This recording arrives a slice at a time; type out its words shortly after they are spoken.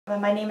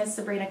My name is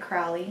Sabrina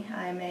Crowley.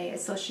 I'm an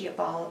associate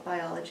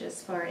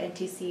biologist for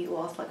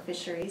Nuu-chah-nulth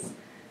Fisheries,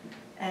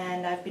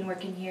 and I've been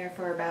working here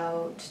for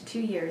about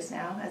 2 years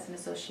now as an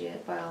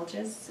associate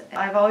biologist.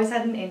 I've always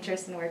had an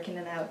interest in working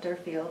in the outdoor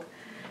field,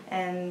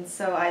 and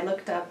so I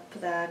looked up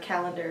the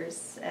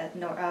calendars at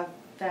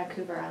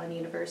Vancouver Island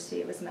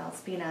University. It was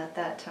Malaspina at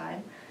that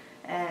time,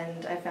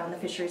 and I found the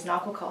Fisheries and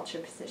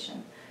Aquaculture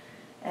position.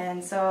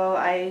 And so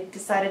I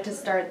decided to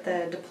start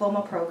the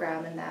diploma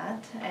program in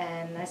that,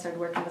 and I started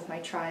working with my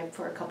tribe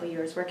for a couple of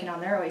years, working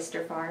on their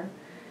oyster farm.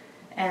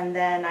 And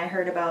then I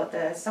heard about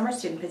the summer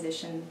student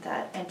position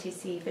that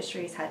NTC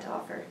Fisheries had to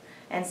offer,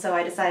 and so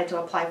I decided to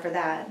apply for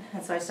that.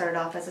 And so I started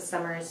off as a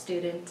summer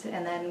student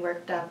and then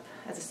worked up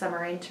as a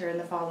summer intern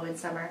the following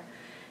summer.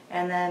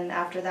 And then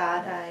after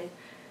that,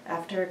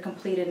 after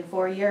completing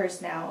 4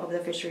 years now of the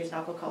Fisheries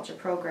and Aquaculture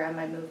program,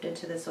 I moved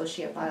into the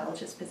associate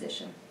biologist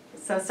position.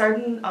 So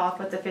starting off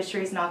with the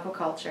Fisheries and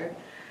Aquaculture,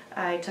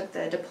 I took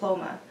the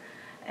diploma,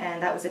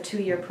 and that was a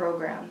 2-year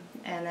program.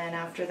 And then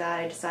after that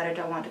I decided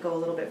I wanted to go a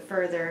little bit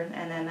further,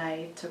 and then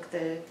I took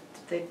the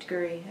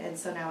degree, and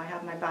so now I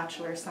have my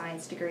Bachelor of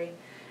Science degree.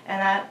 And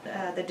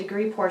that the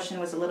degree portion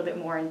was a little bit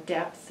more in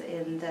depth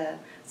in the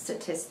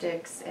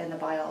statistics and the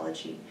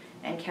biology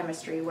and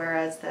chemistry,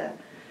 whereas the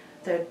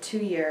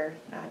 2-year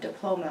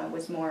diploma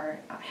was more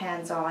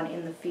hands-on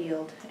in the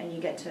field, and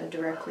you get to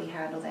directly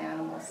handle the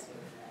animals.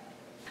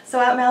 So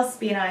at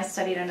Malaspina I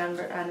studied a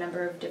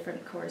number of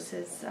different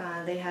courses.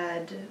 They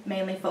had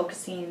mainly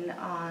focusing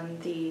on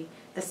the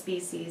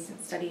species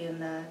and studying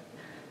the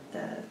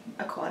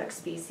aquatic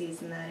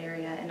species in that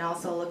area, and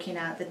also looking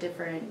at the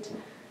different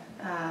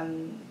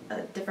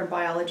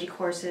biology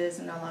courses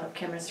and a lot of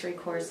chemistry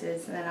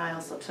courses. And then I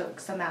also took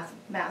some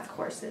math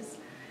courses,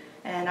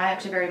 and I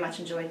actually very much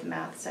enjoyed the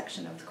math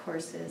section of the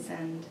courses.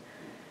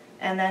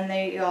 And then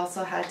you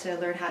also had to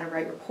learn how to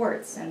write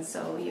reports, and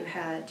so you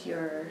had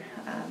your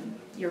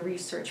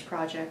research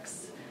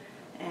projects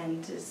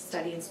and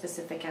studying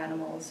specific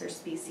animals or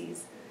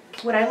species.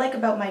 What I like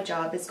about my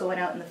job is going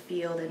out in the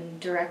field and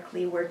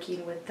directly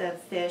working with the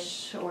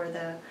fish or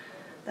the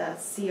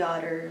sea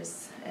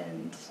otters,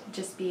 and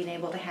just being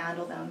able to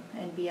handle them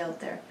and be out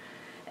there.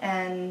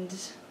 And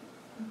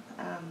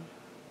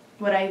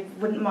what I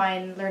wouldn't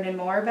mind learning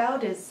more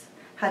about is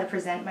how to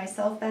present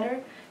myself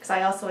better, because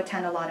I also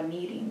attend a lot of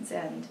meetings,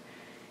 and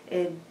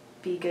it'd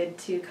be good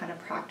to kind of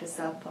practice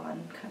up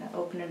on kind of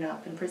opening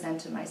up and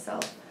presenting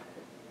myself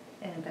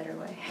in a better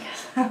way,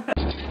 I guess.